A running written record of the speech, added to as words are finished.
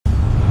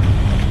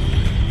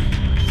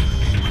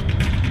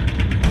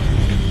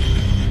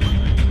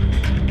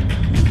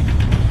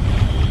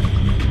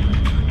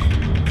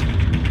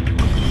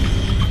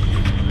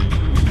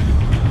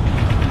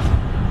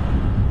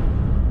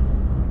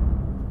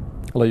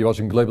Hello, you're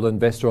watching Global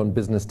Investor on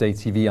Business Day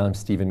TV. I'm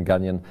Stephen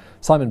Gunyon.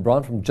 Simon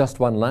Brown from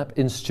Just One Lap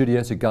in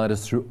studio to guide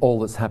us through all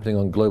that's happening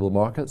on global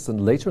markets.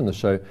 And later in the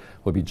show,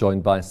 we'll be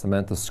joined by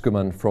Samantha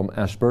Skuman from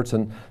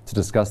Ashburton to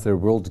discuss their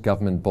World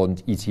Government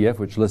Bond ETF,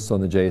 which lists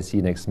on the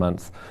JSE next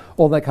month.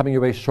 All that coming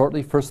your way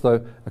shortly. First,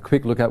 though, a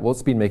quick look at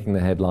what's been making the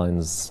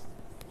headlines.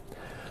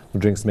 The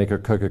drinks maker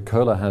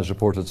Coca-Cola has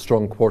reported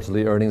strong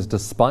quarterly earnings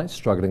despite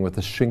struggling with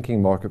a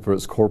shrinking market for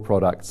its core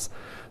products.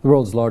 The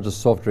world's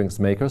largest soft drinks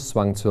maker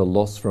swung to a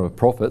loss from a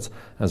profit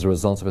as a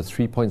result of a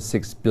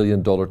 $3.6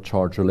 billion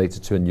charge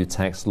related to a new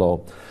tax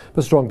law.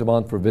 But strong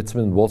demand for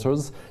vitamin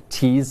waters,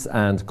 teas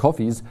and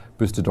coffees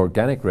boosted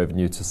organic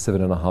revenue to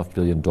 $7.5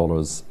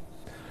 billion.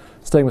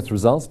 Staying with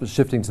results, but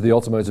shifting to the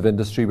automotive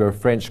industry, where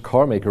French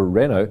car maker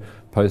Renault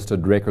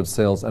posted record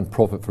sales and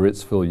profit for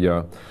its full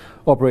year.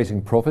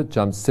 Operating profit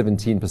jumped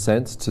 17%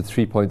 to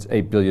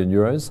 €3.8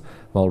 billion,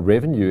 while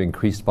revenue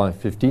increased by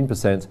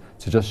 15%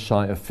 to just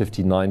shy of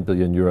 €59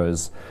 billion.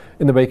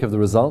 In the wake of the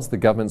results, the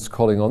government's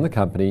calling on the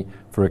company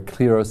for a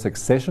clearer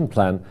succession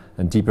plan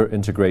and deeper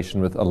integration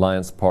with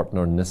alliance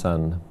partner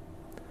Nissan.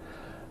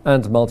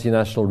 And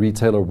multinational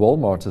retailer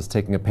Walmart is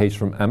taking a page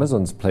from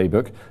Amazon's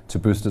playbook to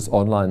boost its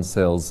online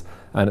sales,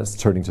 and it's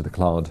turning to the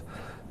cloud.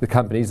 The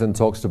company is in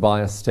talks to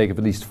buy a stake of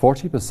at least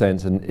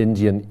 40% in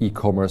Indian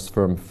e-commerce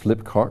firm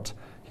Flipkart.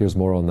 Here's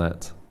more on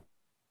that.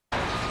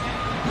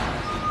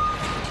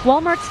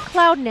 Walmart's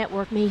cloud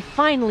network may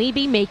finally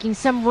be making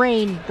some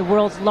rain. The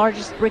world's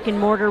largest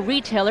brick-and-mortar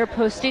retailer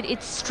posted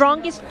its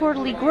strongest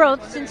quarterly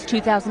growth since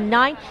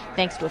 2009,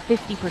 thanks to a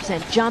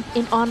 50% jump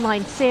in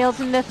online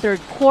sales in the third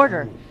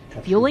quarter.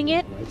 Fueling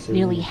it,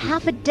 nearly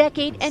half a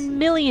decade and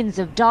millions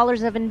of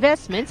dollars of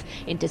investments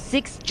into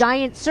 6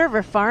 giant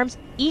server farms,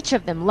 each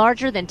of them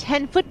larger than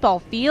 10 football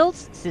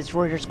fields, says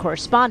Reuters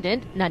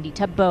correspondent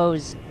Nandita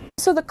Bose.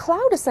 So the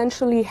cloud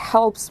essentially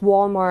helps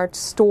Walmart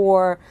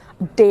store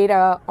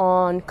data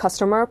on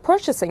customer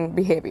purchasing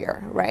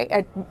behavior,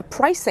 right?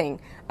 Pricing,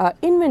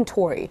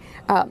 inventory,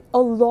 a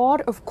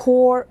lot of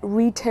core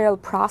retail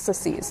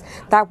processes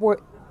that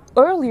were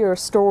earlier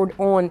stored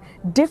on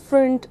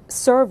different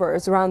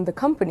servers around the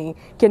company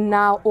can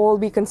now all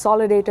be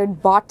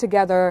consolidated, bought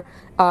together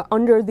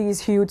under these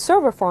huge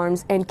server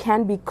farms and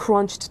can be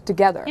crunched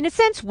together. In a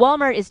sense,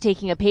 Walmart is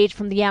taking a page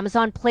from the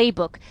Amazon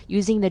playbook,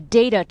 using the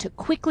data to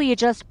quickly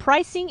adjust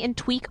pricing and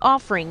tweak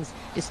offerings.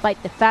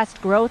 Despite the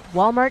fast growth,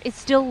 Walmart is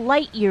still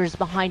light years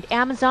behind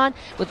Amazon,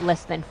 with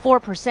less than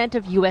 4%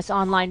 of U.S.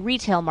 online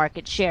retail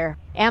market share.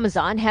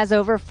 Amazon has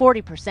over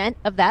 40%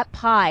 of that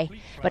pie.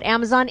 But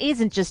Amazon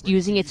isn't just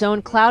using its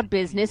own cloud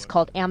business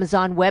called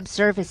Amazon Web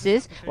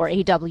Services, or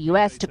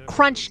AWS, to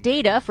crunch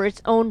data for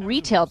its own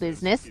retail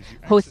business.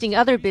 Hosting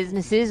other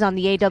businesses on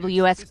the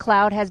AWS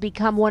cloud has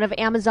become one of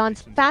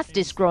Amazon's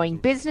fastest growing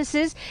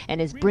businesses and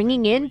is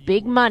bringing in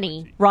big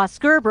money. Ross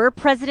Gerber,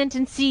 president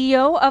and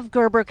CEO of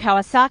Gerber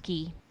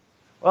Kawasaki.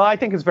 Well, I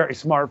think it's very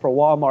smart for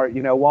Walmart.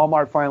 You know,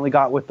 Walmart finally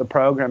got with the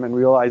program and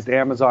realized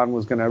Amazon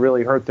was going to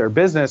really hurt their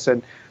business,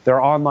 and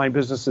their online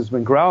business has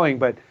been growing.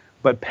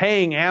 But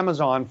paying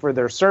Amazon for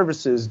their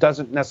services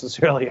doesn't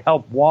necessarily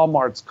help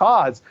Walmart's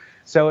cause.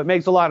 So it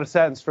makes a lot of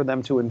sense for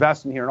them to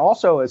invest in here. And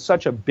also, as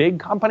such a big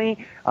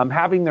company,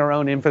 having their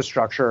own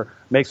infrastructure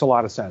makes a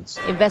lot of sense.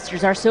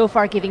 Investors are so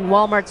far giving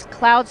Walmart's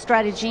cloud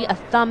strategy a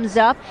thumbs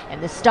up,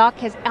 and the stock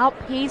has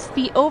outpaced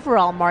the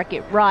overall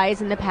market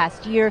rise in the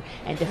past year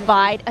and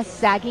defied a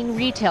sagging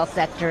retail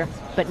sector.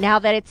 But now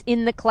that it's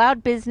in the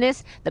cloud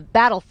business, the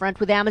battlefront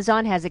with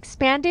Amazon has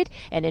expanded,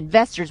 and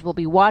investors will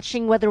be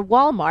watching whether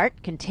Walmart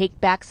can take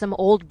back some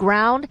old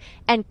ground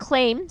and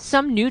claim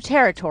some new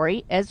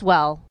territory as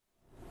well.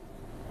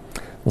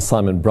 Well,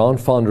 Simon Brown,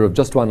 founder of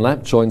Just One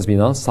Lap, joins me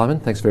now. Simon,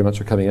 thanks very much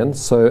for coming in.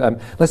 So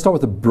let's start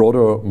with the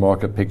broader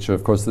market picture.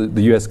 Of course,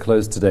 the US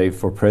closed today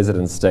for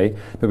President's Day,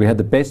 but we had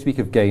the best week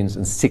of gains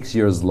in 6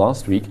 years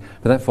last week,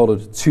 but that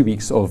followed 2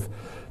 weeks of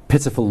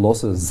pitiful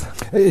losses.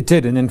 It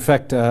did, and in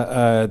fact,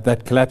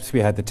 that collapse we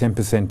had, the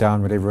 10%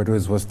 down, whatever it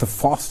was the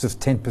fastest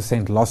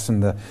 10% loss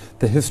in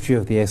the history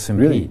of the S&P.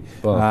 Really?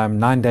 Wow.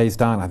 9 days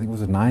down, I think it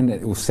was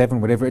 9 or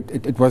 7, whatever,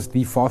 it was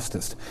the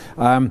fastest.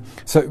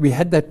 So we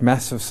had that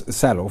massive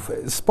sell-off,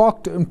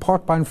 sparked in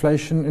part by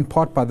inflation, in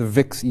part by the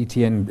VIX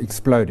ETN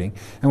exploding.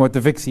 And what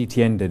the VIX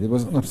ETN did, it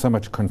was not so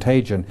much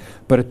contagion,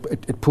 but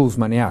it pulls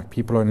money out.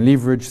 People are in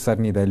leverage,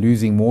 suddenly they're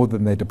losing more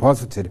than they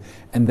deposited,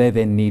 and they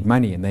then need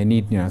money, and they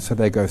need, so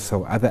they go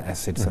sell other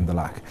assets and the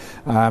like.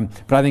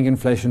 But I think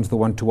inflation's the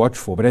one to watch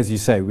for. But as you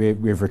say,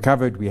 we've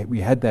recovered. We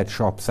had that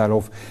sharp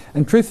sell-off.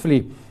 And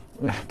truthfully,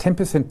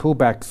 10%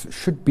 pullbacks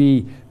should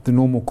be the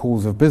normal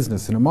course of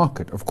business in a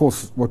market. Of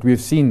course, what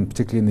we've seen,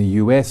 particularly in the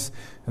US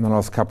in the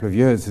last couple of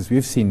years, is we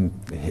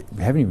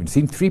haven't even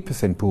seen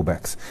 3%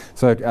 pullbacks.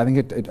 So I think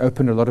it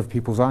opened a lot of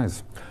people's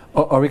eyes.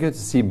 Are we going to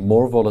see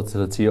more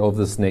volatility of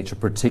this nature,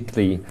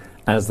 particularly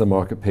as the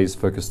market pays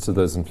focus to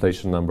those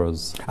inflation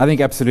numbers? I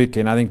think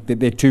absolutely, and I think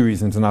there are two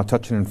reasons, and I'll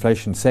touch on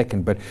inflation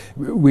second, but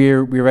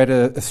we're at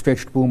a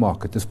stretched bull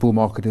market. This bull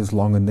market is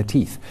long in the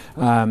teeth.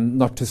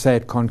 Not to say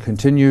it can't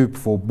continue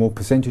for more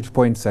percentage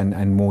points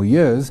and more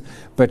years,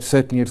 but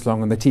certainly it's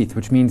long in the teeth,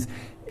 which means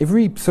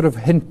every sort of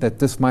hint that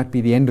this might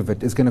be the end of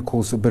it is going to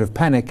cause a bit of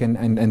panic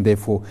and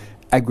therefore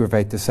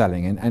aggravate the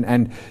selling.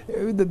 And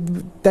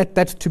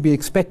that's to be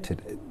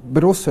expected.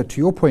 But also to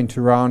your point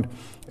around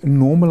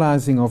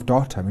normalizing of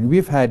data. I mean,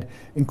 we've had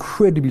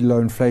incredibly low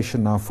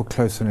inflation now for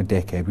close on a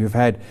decade. We've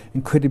had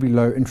incredibly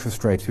low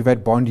interest rates. We've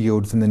had bond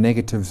yields in the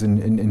negatives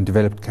in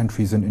developed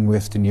countries in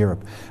Western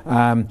Europe.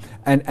 And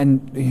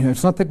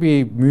it's not that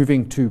we're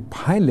moving to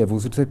high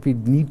levels, it's that we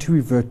need to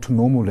revert to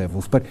normal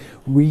levels. But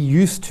we're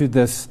used to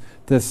this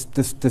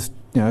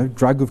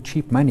drug of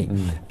cheap money.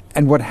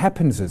 And what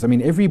happens is, I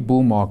mean, every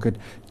bull market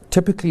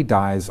typically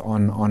dies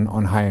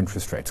on high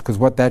interest rates, because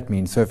what that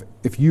means, so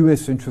if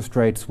US interest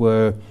rates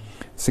were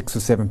 6 or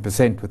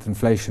 7% with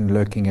inflation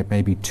lurking at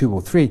maybe 2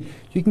 or 3,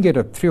 you can get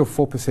a 3 or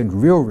 4%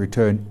 real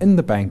return in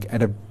the bank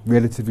at a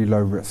relatively low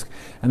risk.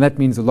 And that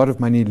means a lot of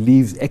money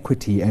leaves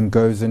equity and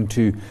goes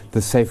into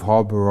the safe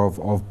harbor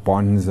of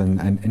bonds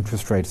and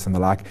interest rates and the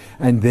like,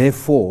 and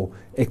therefore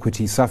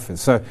equity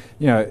suffers. So,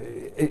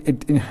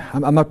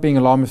 I'm not being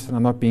alarmist and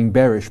I'm not being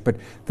bearish, but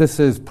this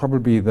is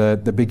probably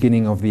the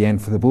beginning of the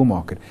end for the bull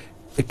market.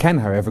 It can,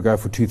 however, go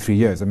for 2-3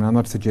 years. I mean, I'm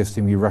not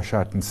suggesting we rush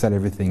out and sell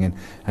everything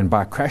and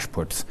buy crash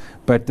puts,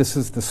 but this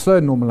is the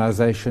slow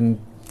normalization.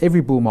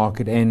 Every bull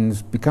market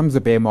ends, becomes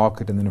a bear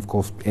market, and then, of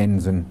course,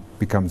 ends and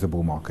becomes a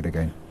bull market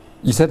again.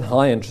 You said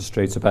high interest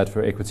rates are bad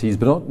for equities,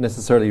 but not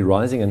necessarily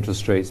rising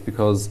interest rates,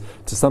 because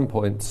to some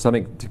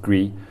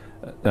degree,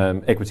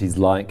 equities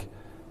like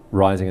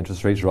rising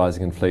interest rates,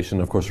 rising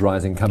inflation, of course,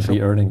 rising company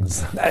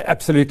earnings.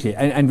 Absolutely,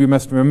 and we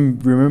must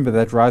remember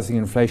that rising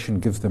inflation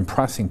gives them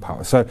pricing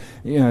power. So,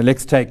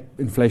 let's take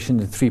inflation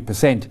at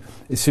 3%,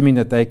 assuming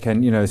that they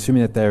can,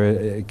 assuming that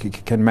they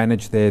can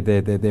manage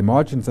their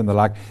margins and the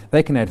like,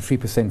 they can add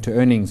 3% to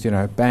earnings.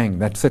 Bang,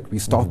 that's it. We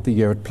start the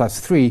year at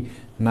 +3.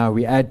 Now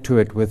we add to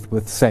it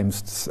with same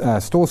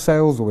store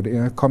sales or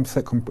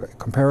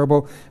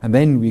comparable, and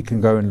then we can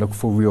go and look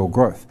for real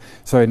growth.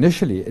 So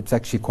initially, it's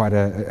actually quite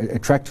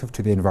attractive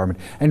to the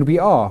environment, and we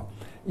are,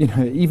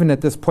 even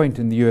at this point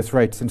in the US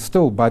rates, and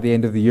still by the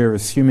end of the year,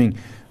 assuming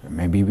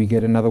maybe we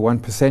get another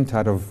 1%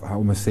 out of, I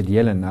almost said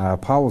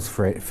Yellen, Powell's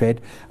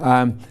Fed.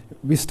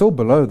 We're still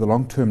below the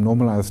long-term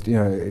normalized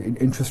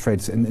interest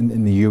rates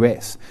in the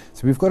US.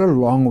 So we've got a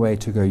long way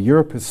to go.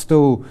 Europe is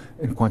still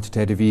in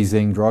quantitative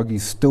easing.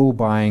 Draghi's still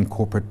buying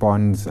corporate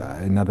bonds,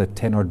 another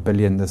 10-odd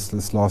billion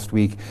this last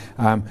week.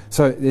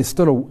 So there's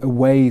still a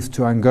ways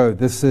to go.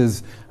 This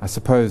is, I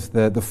suppose,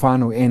 the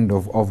final end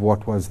of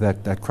what was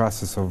that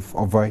crisis of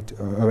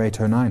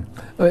 08-09.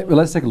 Well,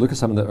 let's take a look at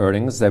some of the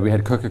earnings. We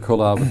had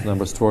Coca-Cola with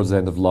numbers towards the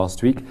end of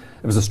last week.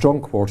 It was a strong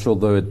quarter,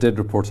 although it did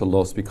report a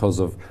loss because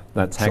of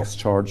that tax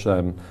charge.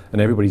 And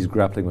everybody's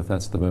grappling with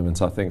that at the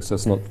moment, I think. So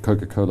it's not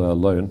Coca-Cola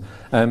alone.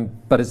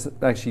 But it's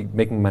actually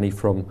making money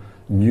from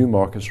new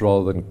markets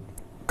rather than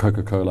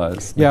Coca-Cola.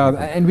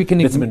 And we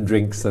can vitamin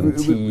drinks and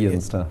tea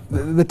and stuff.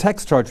 The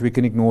tax charge, we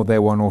can ignore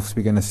their one-offs.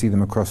 We're going to see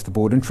them across the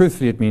board. And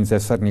truthfully, it means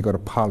they've suddenly got a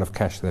pile of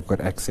cash they've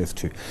got access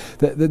to.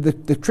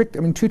 The trick,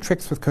 two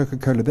tricks with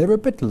Coca-Cola. They were a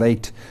bit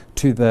late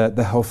to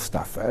the health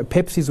stuff.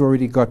 Pepsi's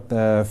already got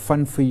the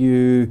fun for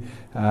you,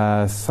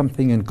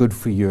 something and good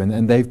for you,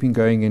 and they've been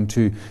going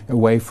into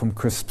away from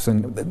crisps,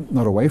 and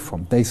not away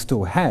from, they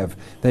still have.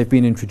 They've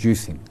been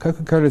introducing.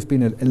 Coca-Cola's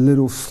been a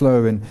little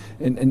slow in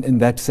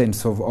that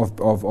sense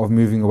of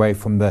moving away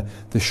from the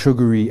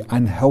sugary,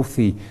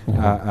 unhealthy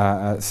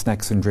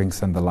snacks and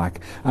drinks and the like.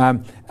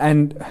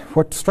 And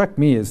what struck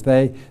me is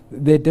their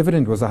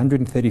dividend was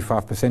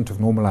 135% of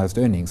normalized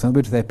earnings. In other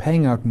words, they're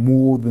paying out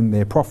more than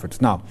their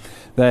profits. Now,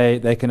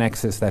 they can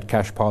access that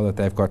cash pile that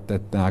they've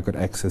got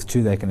access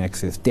to. They can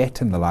access debt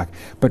and the like,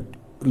 but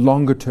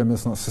longer term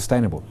it's not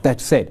sustainable. That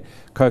said,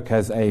 Coke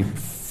has a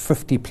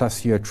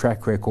 50-plus year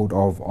track record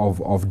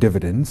of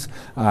dividends,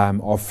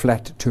 of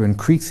flat to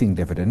increasing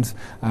dividends,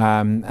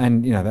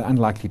 and they're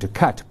unlikely to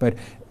cut. But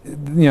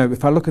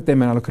if I look at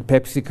them and I look at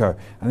PepsiCo,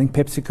 I think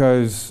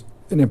PepsiCo's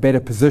in a better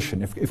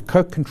position. If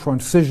Coke can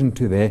transition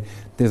to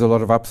there's a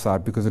lot of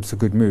upside because it's a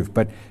good move.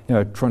 But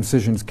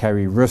transitions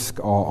carry risk,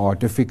 are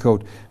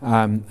difficult.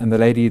 And the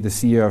lady, the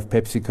CEO of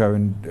PepsiCo,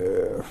 and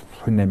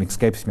her name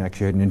escapes me,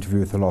 actually, I had an interview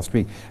with her last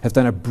week, has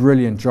done a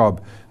brilliant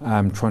job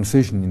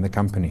transitioning the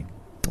company.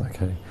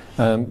 Okay.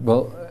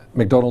 Well,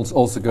 McDonald's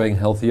also going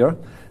healthier,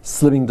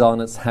 slimming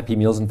down its Happy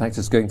Meals. In fact,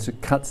 it's going to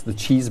cut the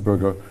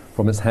cheeseburger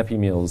from its Happy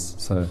Meals.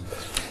 So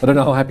I don't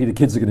know how happy the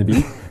kids are going to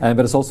be, but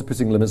it's also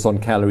putting limits on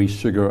calories,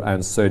 sugar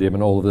and sodium,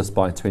 and all of this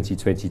by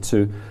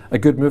 2022. A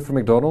good move for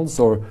McDonald's,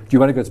 or do you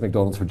want to go to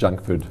McDonald's for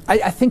junk food?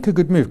 I think a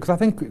good move, because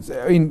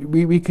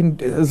we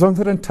can, as long as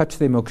I don't touch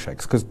their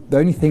milkshakes, because the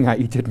only thing I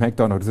eat at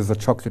McDonald's is a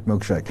chocolate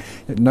milkshake.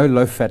 No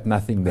low fat,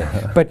 nothing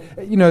there. But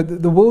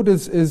the world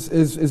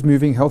is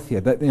moving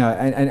healthier. That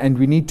and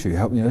we need to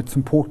help. It's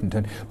important.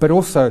 But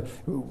also,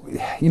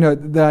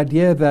 the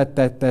idea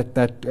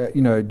that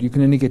you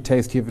can only get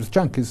tasty if it's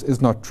junk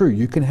is not true.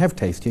 You can have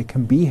tasty, it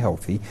can be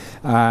healthy,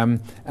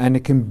 and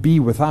it can be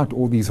without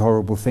all these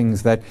horrible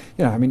things that,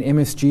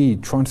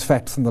 MSG, trans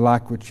fats and the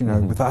like, which,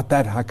 without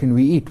that, how can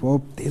we eat?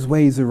 Well, there's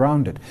ways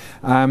around it.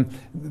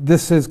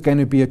 This is going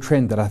to be a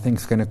trend that I think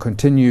is going to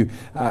continue,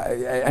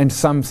 and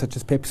some, such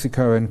as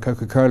PepsiCo and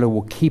Coca-Cola,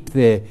 will keep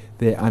their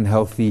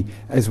unhealthy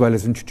as well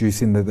as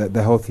introducing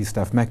the healthy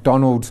stuff.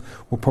 McDonald's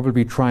will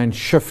probably try and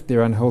shift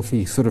their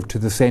unhealthy sort of to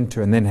the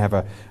center and then have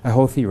a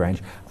healthy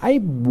range. I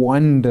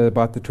wonder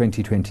about the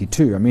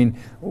 2022.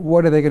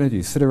 What are they going to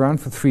do? Sit around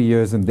for 3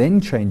 years and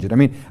then change it?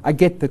 I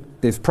get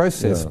that there's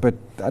process, but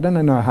I don't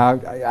know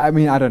how. I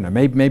don't know.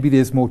 Maybe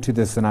there's more to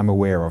this than I'm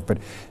aware of, but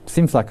it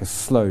seems like a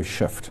slow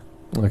shift.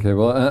 Okay,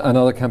 well,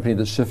 another company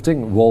that's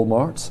shifting,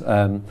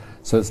 Walmart.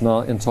 So it's now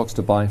in talks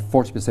to buy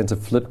 40% of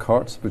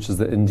Flipkart, which is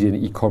the Indian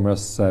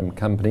e-commerce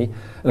company.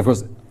 And of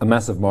course, a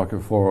massive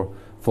market for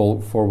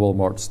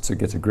Walmart to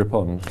get a grip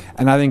on.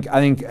 And I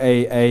think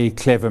a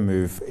clever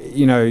move.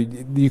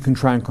 You can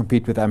try and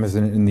compete with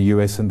Amazon in the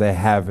US, and they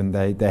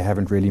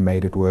haven't really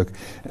made it work.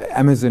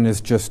 Amazon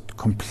is just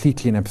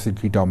completely and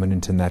absolutely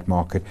dominant in that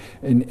market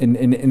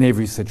in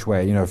every such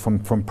way.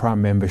 From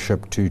Prime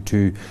membership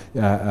to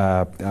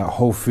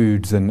Whole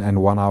Foods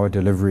and 1 hour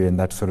delivery and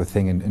that sort of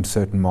thing in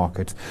certain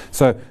markets.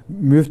 So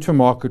move to a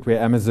market where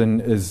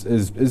Amazon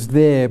is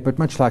there, but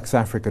much like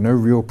South Africa, no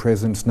real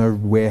presence, no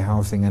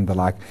warehousing and the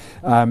like.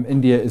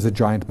 India is a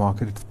giant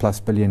market. It's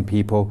plus billion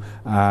people.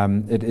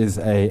 It is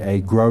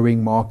a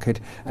growing market.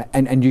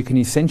 And you can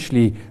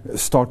essentially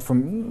start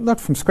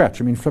not from scratch.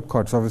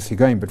 Flipkart's obviously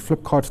going, but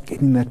Flipkart's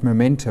getting that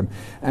momentum.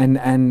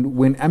 And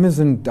when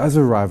Amazon does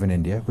arrive in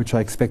India, which I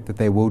expect that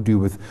they will do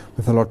with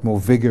a lot more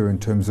vigor in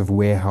terms of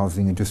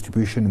warehousing and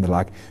distribution and the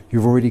like,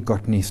 you've already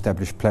got an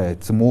established player.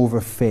 It's more of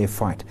a fair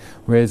fight.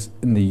 Whereas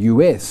in the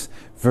US,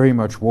 very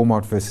much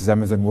Walmart versus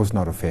Amazon was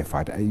not a fair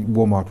fight.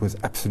 Walmart was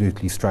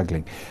absolutely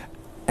struggling.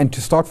 And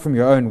to start from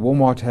your own,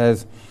 Walmart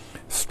has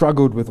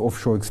struggled with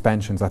offshore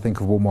expansions. I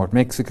think of Walmart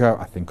Mexico.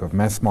 I think of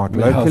Massmart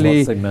locally. I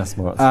was about to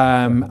say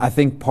Massmart. I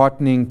think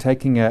partnering,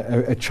 taking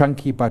a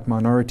chunky but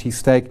minority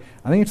stake,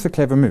 I think it's a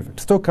clever move. It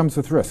still comes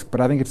with risk, but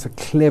I think it's a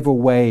clever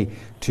way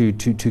to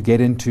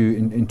get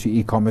into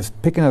e-commerce.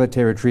 Pick another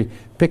territory,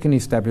 pick an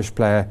established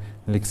player,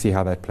 and let's see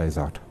how that plays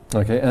out.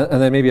 Okay, and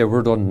then maybe a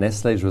word on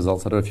Nestlé's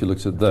results. I don't know if you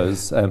looked at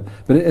those, but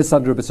it's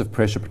under a bit of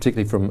pressure,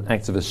 particularly from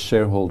activist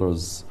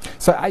shareholders.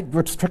 So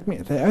what struck me,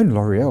 they own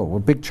L'Oreal, a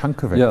big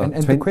chunk of it. Yeah, and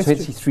the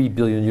 23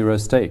 billion euro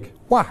stake.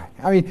 Why?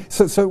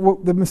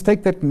 The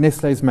mistake that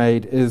Nestlé's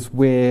made is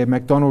where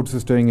McDonald's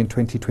is doing in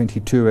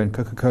 2022 and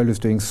Coca-Cola is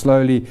doing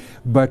slowly,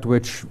 but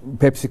which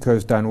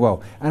PepsiCo's done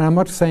well. And I'm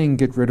not saying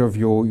get rid of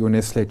your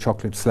Nestlé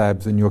chocolate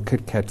slabs and your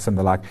Kit Kats and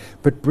the like,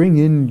 but bring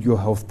in your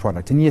health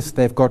product. And yes,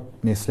 they've got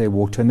Nestlé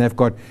water and they've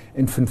got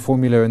infant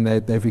formula and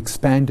they've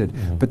expanded,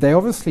 but they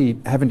obviously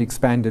haven't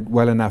expanded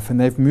well enough, and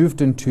they've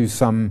moved into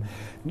some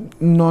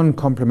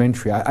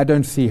non-complementary. I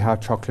don't see how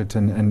chocolate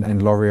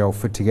and L'Oreal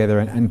fit together,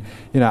 and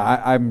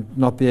I'm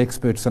not the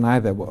experts on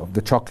either. Well,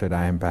 the chocolate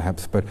I am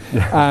perhaps, but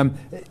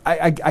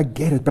I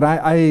get it. But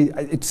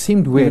it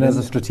seemed weird. Even as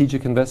a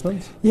strategic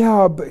investment?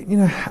 Yeah, but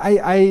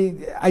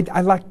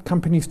I like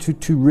companies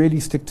to really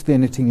stick to their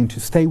knitting and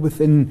to stay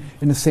within,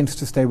 in a sense,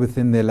 to stay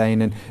within their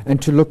lane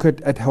and to look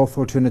at health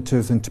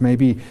alternatives and to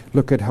maybe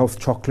look at health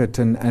chocolate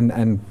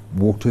and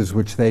waters,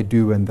 which they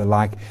do, and the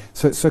like.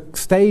 So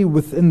stay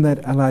within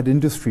that allied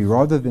industry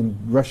rather than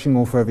rushing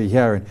off over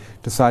here and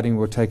deciding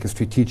we'll take a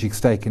strategic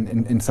stake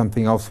in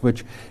something else,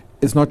 which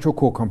is not your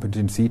core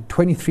competency.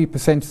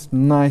 23% is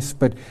nice,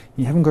 but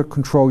you haven't got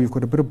control. You've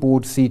got a bit of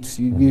board seats.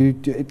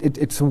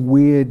 It's a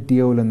weird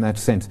deal in that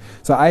sense.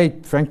 So I,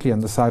 frankly,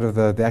 on the side of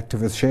the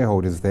activist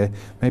shareholders there,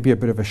 maybe a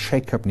bit of a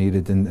shake-up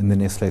needed in the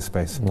Nestlé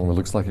space. Well, it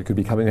looks like it could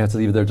be coming. We have to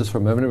leave it there just for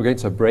a moment. We're going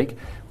to a break.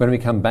 When we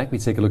come back, we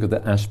take a look at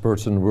the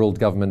Ashburton World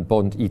Government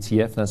Bond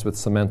ETF. That's with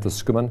Samantha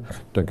Skuman.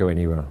 Don't go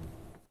anywhere.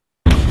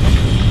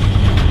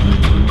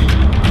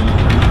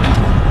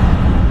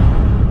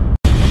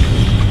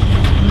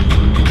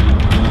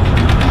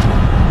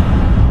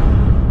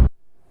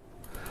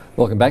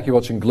 Welcome back. You're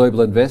watching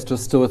Global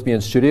Investors. Still with me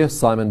in studio,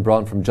 Simon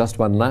Brown from Just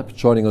One Lap.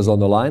 Joining us on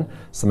the line,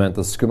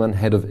 Samantha Skuman,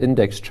 Head of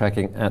Index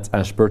Tracking at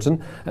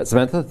Ashburton.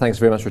 Samantha, thanks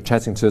very much for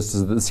chatting to us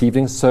this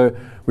evening. So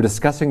we're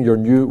discussing your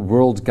new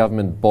World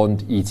Government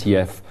Bond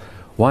ETF.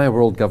 Why a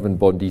World Government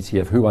Bond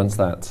ETF? Who wants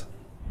that?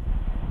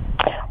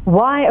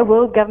 Why a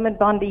World Government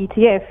Bond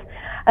ETF?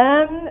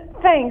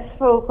 Thanks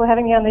for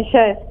having me on the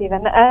show,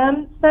 Stephen.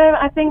 So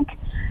I think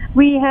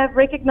We have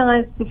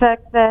recognized the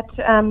fact that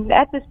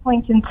at this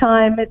point in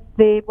time,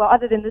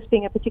 other than this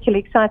being a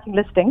particularly exciting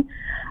listing,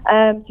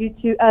 due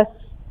to us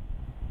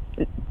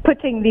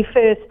putting the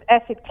first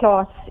asset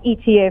class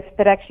ETF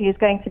that actually is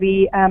going to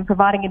be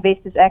providing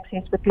investors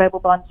access with global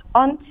bonds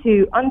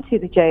onto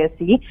the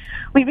JSE,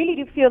 we really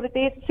do feel that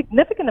there's a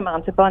significant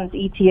amount of bonds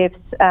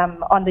ETFs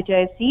on the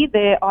JSE.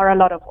 There are a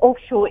lot of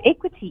offshore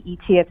equity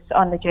ETFs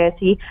on the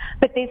JSE,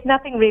 but there's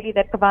nothing really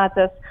that provides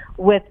us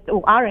with,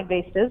 or our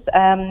investors,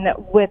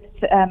 with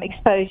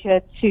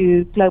exposure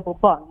to global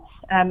bonds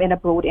in a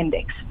broad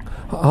index.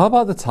 How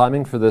about the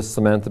timing for this,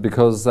 Samantha?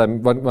 Because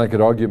one could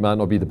argue it might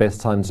not be the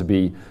best time to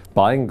be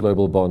buying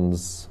global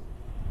bonds.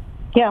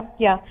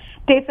 Yeah,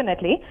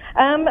 definitely.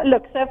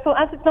 Look, so for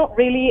us, it's not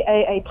really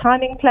a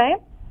timing play.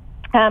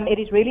 It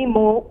is really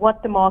more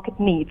what the market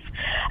needs.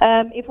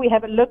 If we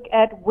have a look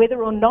at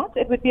whether or not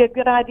it would be a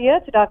good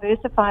idea to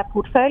diversify a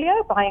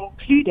portfolio by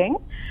including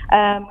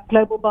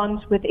global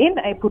bonds within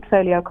a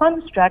portfolio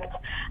construct,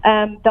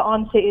 the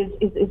answer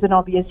is an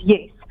obvious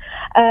yes.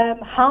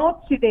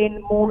 How to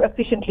then more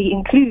efficiently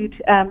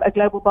include a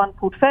global bond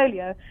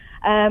portfolio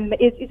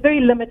is very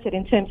limited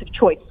in terms of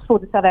choice for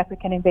the South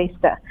African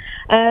investor.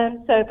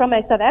 So from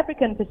a South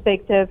African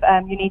perspective,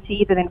 you need to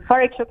either then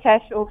forex your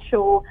cash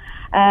offshore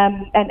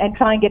and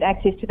try and get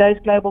access to those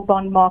global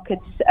bond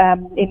markets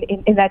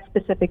in that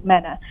specific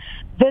manner.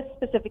 This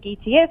specific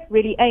ETF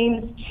really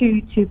aims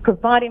to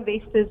provide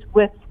investors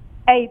with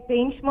a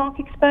benchmark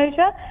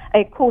exposure,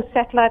 a core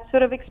satellite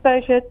sort of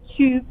exposure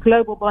to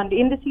global bond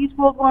indices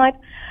worldwide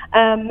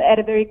at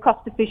a very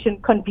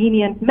cost-efficient,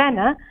 convenient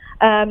manner,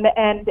 and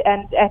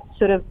at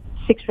sort of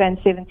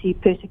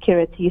R6.70 per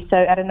security, so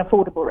at an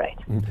affordable rate.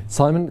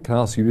 Simon, can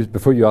I ask you,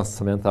 before you ask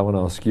Samantha, I want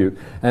to ask you,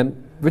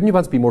 wouldn't you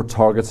want to be more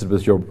targeted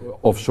with your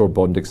offshore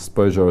bond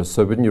exposure?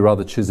 So wouldn't you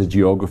rather choose a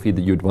geography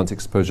that you'd want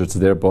exposure to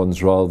their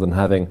bonds rather than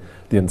having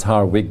the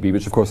entire WIGB,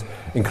 which of course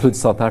includes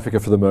South Africa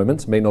for the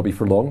moment, may not be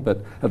for long,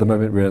 but at the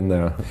moment we're in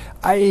there?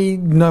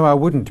 No, I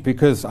wouldn't,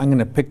 because I'm going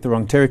to pick the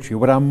wrong territory.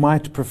 What I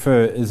might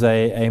prefer is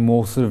a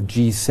more sort of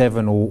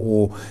G7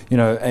 or you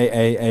know,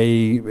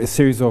 a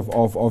series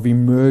of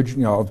emerging,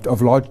 you know,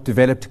 of large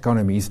developed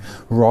economies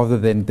rather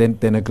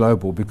than a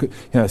global, because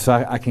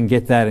so I can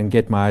get that and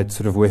get my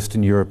sort of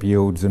Western Europe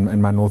yields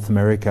and my North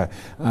America.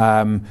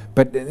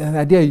 But the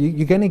idea,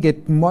 you're going to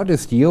get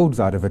modest yields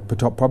out of it,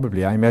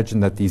 probably. I imagine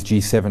that these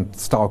G7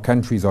 style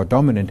countries are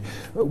dominant.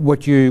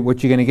 What you're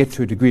going to get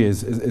to a degree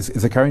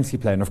is a currency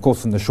play, and of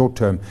course in the short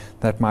term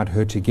that might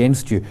hurt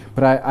against you.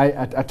 But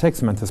I take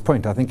Samantha's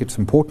point. I think it's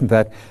important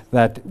that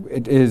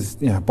it is,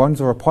 bonds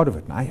are a part of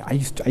it. And I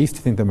used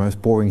to think the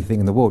most boring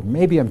thing in the world.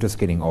 Maybe I'm just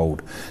getting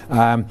old.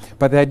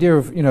 But the idea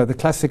of the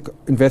classic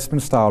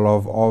investment style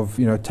of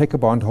take a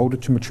bond, hold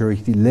it to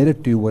maturity, let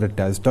it do what it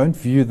does. Don't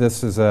view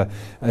this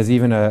as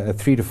even a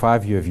 3 to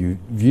 5 year view.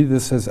 View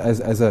this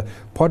as a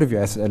part of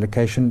your asset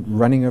allocation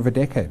running over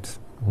decades.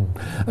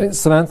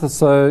 Samantha,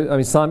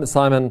 so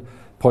Simon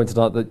pointed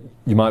out that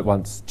you might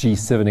want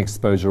G7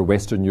 exposure,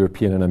 Western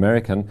European and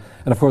American,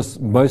 and of course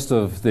most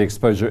of the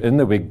exposure in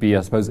the WIGB,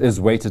 I suppose, is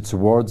weighted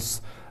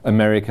towards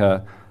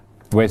America,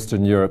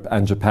 Western Europe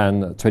and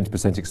Japan,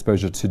 20%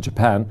 exposure to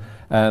Japan.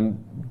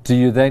 Do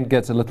you then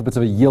get a little bit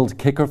of a yield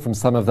kicker from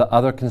some of the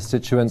other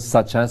constituents,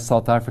 such as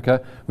South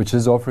Africa, which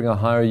is offering a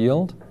higher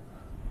yield?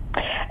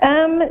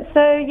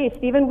 So yes,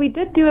 Stephen, we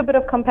did do a bit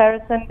of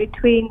comparison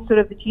between sort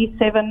of the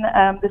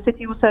G7. The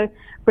city also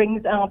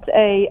brings out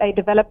a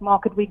developed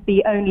market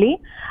WIGB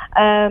only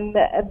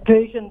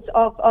versions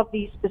of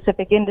these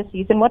specific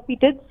indices. And what we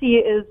did see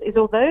is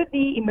although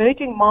the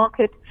emerging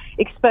market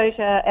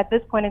exposure at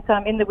this point in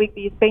time in the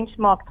WIGB is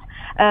benchmarked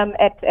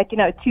at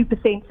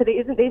 2%, so there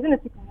isn't a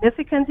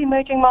significant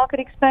emerging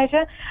market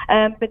exposure,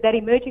 but that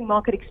emerging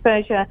market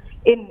exposure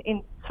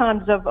in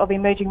times of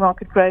emerging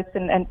market growth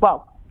and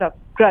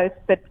growth,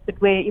 but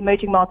where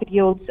emerging market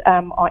yields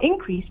are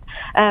increased,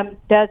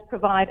 does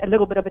provide a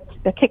little bit of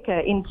a kicker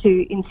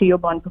into your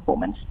bond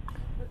performance.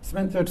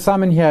 Samantha,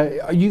 Simon here.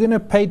 Are you going to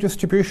pay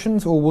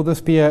distributions, or will this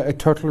be a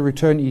total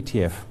return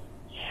ETF?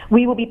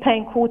 We will be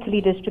paying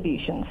quarterly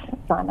distributions,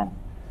 Simon.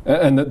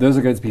 And those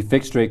are going to be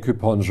fixed rate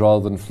coupons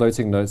rather than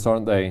floating notes,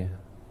 aren't they?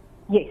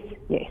 Yes.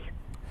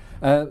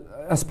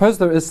 I suppose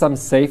there is some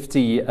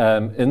safety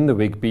in the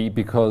WIGB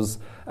because,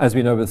 as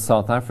we know with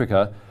South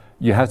Africa,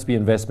 you have to be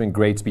investment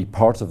grade to be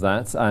part of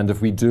that, and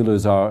if we do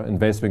lose our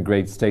investment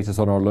grade status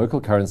on our local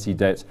currency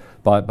debt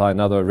by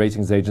another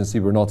ratings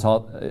agency, we're not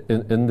out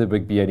in the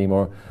WIGB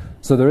anymore.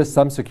 So there is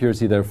some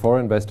security there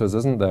for investors,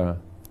 isn't there?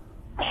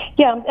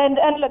 Yeah,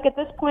 and look, at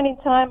this point in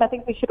time, I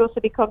think we should also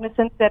be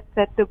cognizant that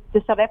the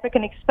South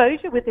African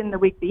exposure within the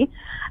WIGB,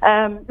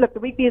 the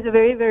WIGB is a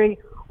very, very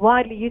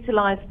widely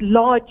utilized,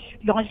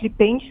 largely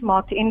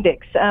benchmarked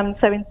index.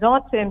 So in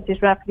ZAR terms,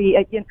 is roughly,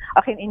 in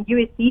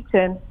USD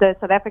terms, the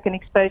South African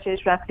exposure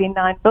is roughly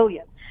 9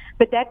 billion.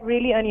 But that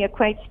really only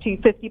equates to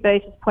 50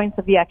 basis points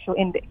of the actual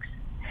index.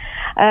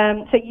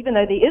 So even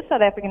though there is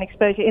South African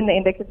exposure in the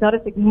index, it's not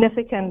a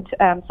significant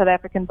South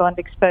African bond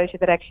exposure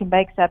that actually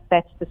makes up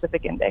that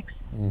specific index.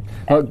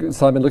 Now,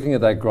 Simon, looking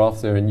at that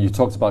graph there, and you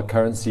talked about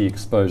currency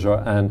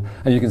exposure, and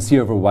you can see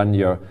over 1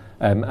 year,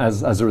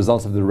 as a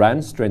result of the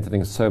rand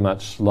strengthening so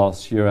much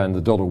last year and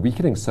the dollar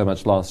weakening so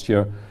much last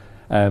year,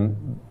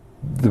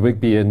 the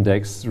WIGB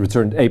index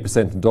returned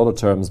 8% in dollar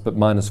terms, but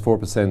minus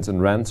 4%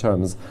 in rand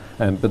terms.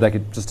 But that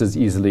could just as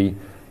easily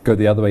go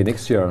the other way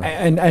next year.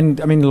 And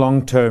I mean,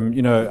 long term,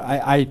 you know,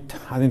 I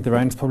think the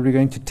rand's probably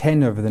going to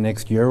 10 over the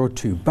next year or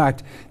two.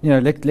 But, you know,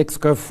 let's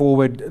go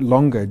forward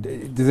longer.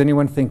 Does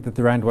anyone think that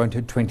the rand won't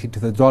hit 20 to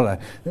the dollar?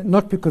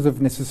 Not because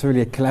of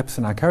necessarily a collapse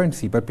in our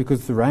currency, but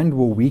because the rand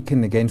will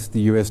weaken against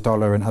the US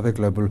dollar and other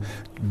global,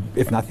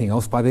 if nothing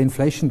else, by the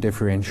inflation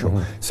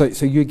differential. So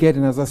you get,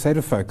 and as I say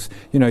to folks,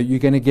 you know, you're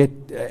going to get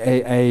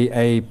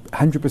a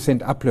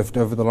 100% uplift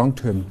over the long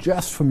term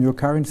just from your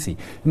currency.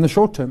 In the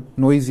short term,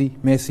 noisy,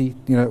 messy,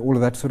 you know, all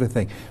of that sort of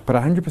thing. But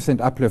 100%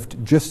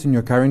 uplift just in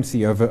your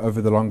currency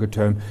over the longer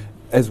term,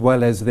 as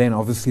well as then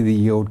obviously the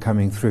yield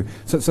coming through.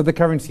 So the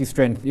currency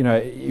strength, you know,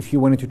 if you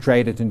wanted to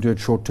trade it and do it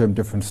short term,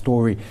 different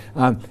story.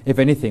 If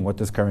anything, what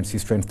this currency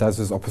strength does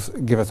is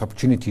give us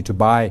opportunity to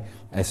buy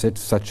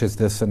assets such as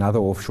this and other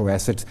offshore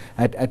assets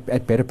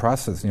at better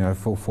prices, you know,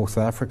 for South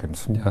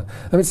Africans. Yeah.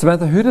 I mean,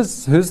 Samantha,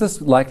 who's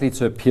this likely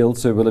to appeal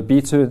to? Will it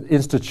be to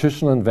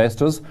institutional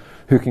investors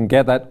who can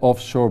get that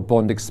offshore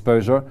bond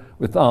exposure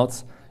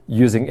without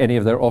using any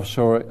of their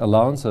offshore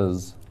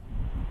allowances?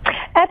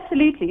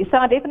 Absolutely. So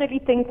I definitely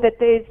think that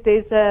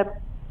there's a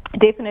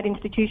definite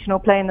institutional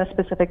play in this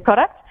specific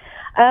product.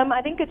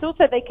 I think it's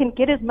also they can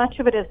get as much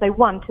of it as they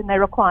want and they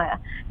require.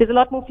 There's a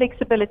lot more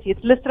flexibility.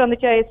 It's listed on the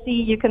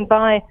JSE. You can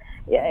buy,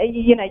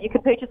 you know, you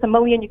can purchase 1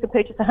 million, you can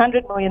purchase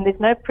 100 million. There's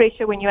no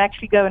pressure when you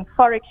actually go and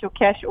forex your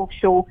cash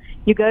offshore.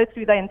 You go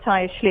through the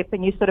entire schlep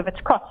and it's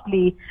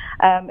costly.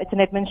 It's an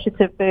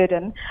administrative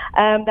burden.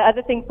 The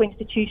other thing for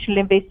institutional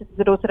investors is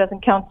it also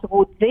doesn't count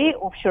towards their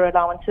offshore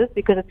allowances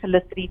because it's a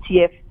listed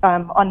ETF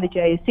on the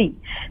JSE.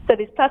 So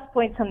there's plus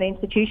points on the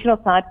institutional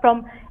side.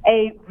 From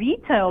a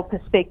retail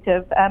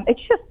perspective,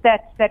 it's just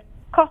that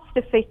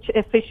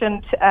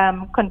cost-efficient,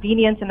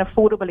 convenient and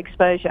affordable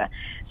exposure.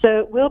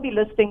 So we'll be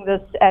listing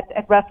this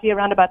at roughly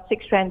around about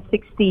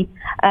R6.60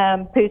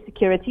 per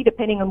security,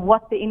 depending on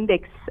what the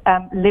index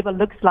level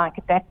looks like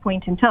at that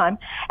point in time.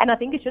 And I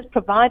think it's just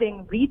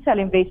providing retail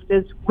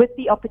investors with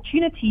the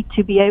opportunity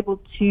to be able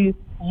to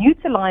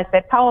utilize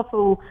that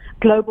powerful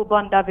global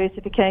bond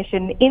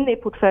diversification in their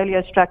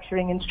portfolio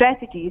structuring and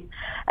strategies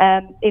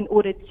in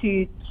order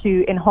to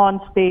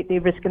enhance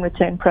their risk and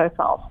return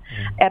profiles.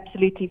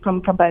 Absolutely, from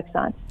both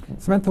sides.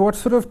 Samantha, what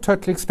sort of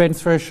total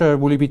expense ratio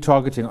will you be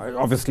targeting?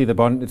 Obviously, the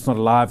bond, it's not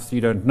alive, so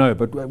you don't know,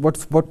 but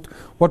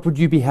what would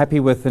you be happy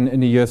with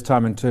in a year's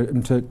time in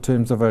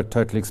terms of a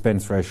total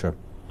expense ratio?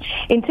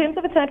 In terms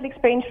of a total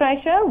expense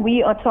ratio,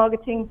 we are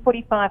targeting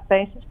 45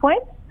 basis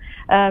points.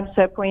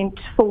 So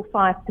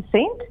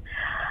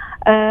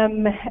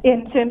 0.45%.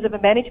 In terms of a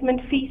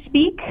management fee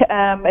speak,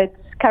 it's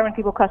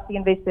currently will cost the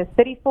investor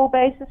 34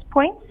 basis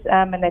points,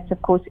 and that's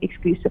of course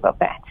exclusive of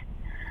that.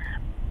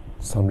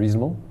 Sound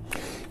reasonable?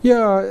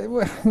 Yeah,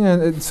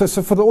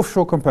 so for the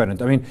offshore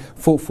component, I mean,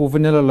 for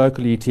vanilla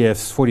local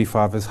ETFs,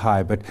 45 is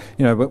high, but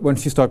you know, but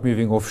once you start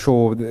moving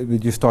offshore,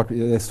 they start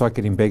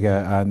getting bigger,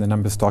 and the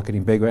numbers start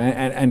getting bigger.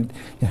 And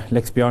you know,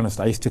 let's be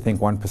honest, I used to think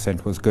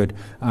 1% was good,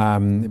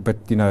 but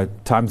you know,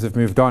 times have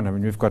moved on. I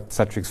mean, we've got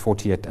Satrix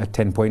 40 at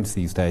 10 points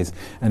these days,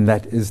 and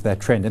that is that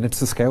trend. And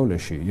it's a scale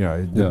issue. You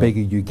know, the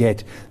bigger you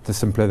get, the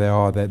simpler they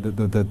are.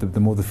 The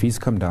more the fees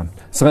come down.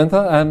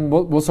 Samantha,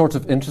 what sort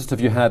of interest have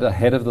you had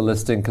ahead of the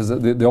listing? Because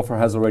the offer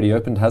has already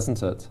opened,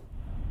 hasn't it?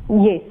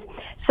 Yes.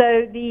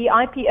 So the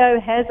IPO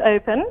has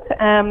opened.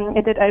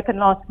 It did open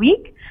last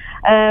week.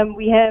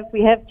 We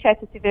have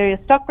chatted to various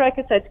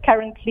stockbrokers, so it's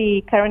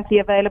currently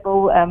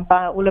available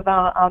by all of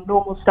our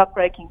normal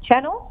stockbroking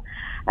channels.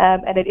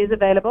 And it is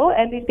available,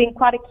 and there's been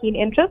quite a keen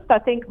interest. I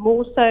think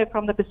more so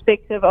from the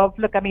perspective of,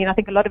 look, I mean, I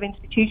think a lot of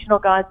institutional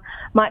guys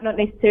might not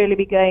necessarily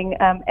be going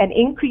and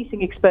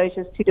increasing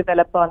exposures to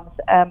develop bonds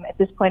at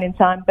this point in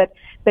time, but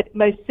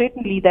most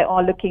certainly they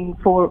are looking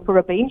for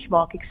a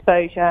benchmark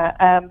exposure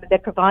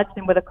that provides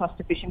them with a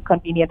cost-efficient,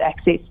 convenient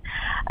access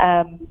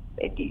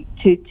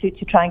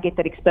to try and get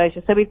that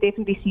exposure. So we've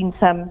definitely seen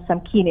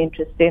some keen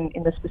interest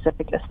in the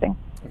specific listing.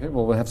 Okay,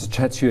 well, we'll have to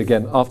chat to you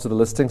again after the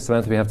listing.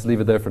 Samantha, we have to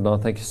leave it there for now.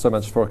 Thank you so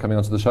much for coming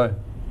onto the show.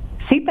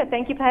 Super,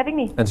 thank you for having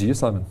me. And to you,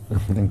 Simon.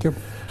 Thank you.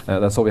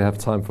 That's all we have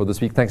time for this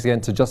week. Thanks again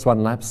to Just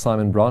One Lap,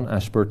 Simon Brown,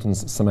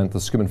 Ashburton's Samantha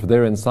Schoeman for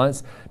their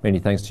insights. Many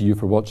thanks to you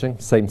for watching.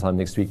 Same time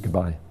next week.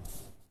 Goodbye.